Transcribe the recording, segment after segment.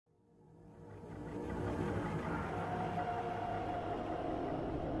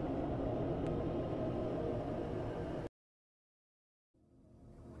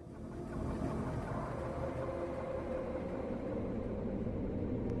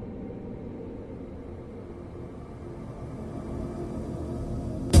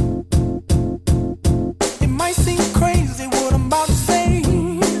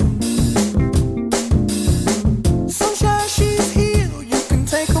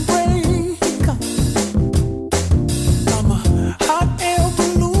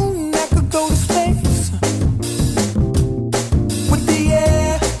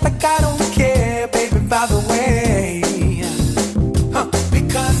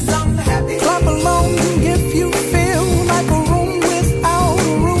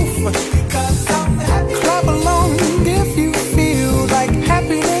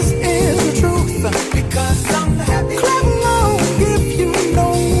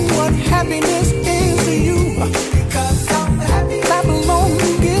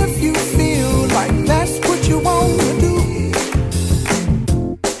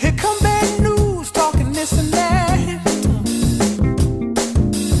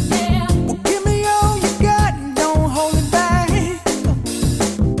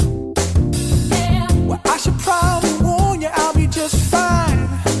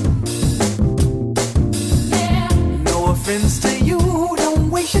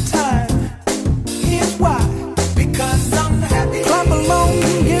waste your time. Here's why. Because I'm happy. Clap along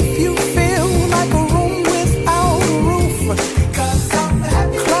if you feel like a room without a roof. Because I'm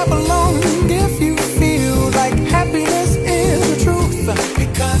happy. Clap along if you feel like happiness is the truth.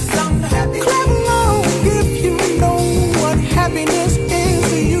 Because I'm happy. Clap along if you know what happiness is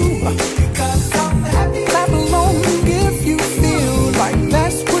to you. Because I'm happy. Clap along if you feel like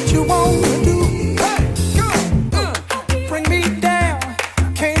that's what you want to do. Bring me down,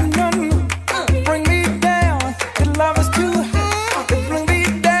 can't none bring me down. The love is too high to bring me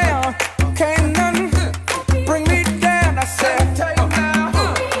down. Can't none bring me down. I said,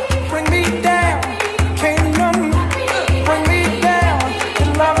 bring me down, can't none bring me down. The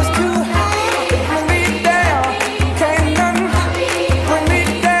love is too high to bring me down. Can't none bring me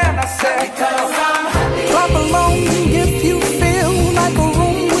down. I said, clap along if you feel like a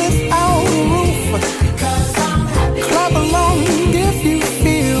room without a roof. Clap along if you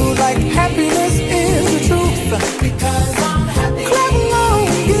feel like happiness is the truth. Because I'm happy. Clap along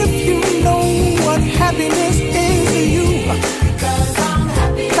if you know what happiness is to you. Because I'm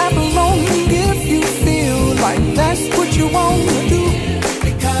happy. Clap along if you feel like that's what you want to do.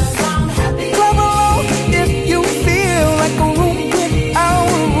 Because I'm happy. Clap along if you feel like a room without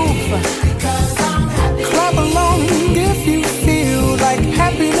a roof. Because I'm happy. Clap along if you feel like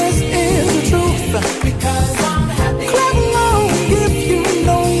happiness is the truth. Because I'm happy. Clap along if you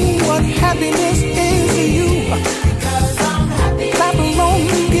know what happiness is to you. Because I'm happy. Clap along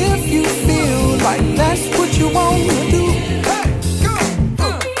if you feel like that's what you want to do.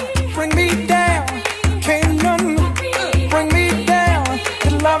 Bring me down, can't none bring me down.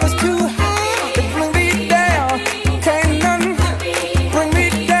 The love is too high to bring me down. Can't none bring me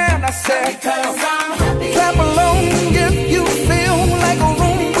down. I said, because I'm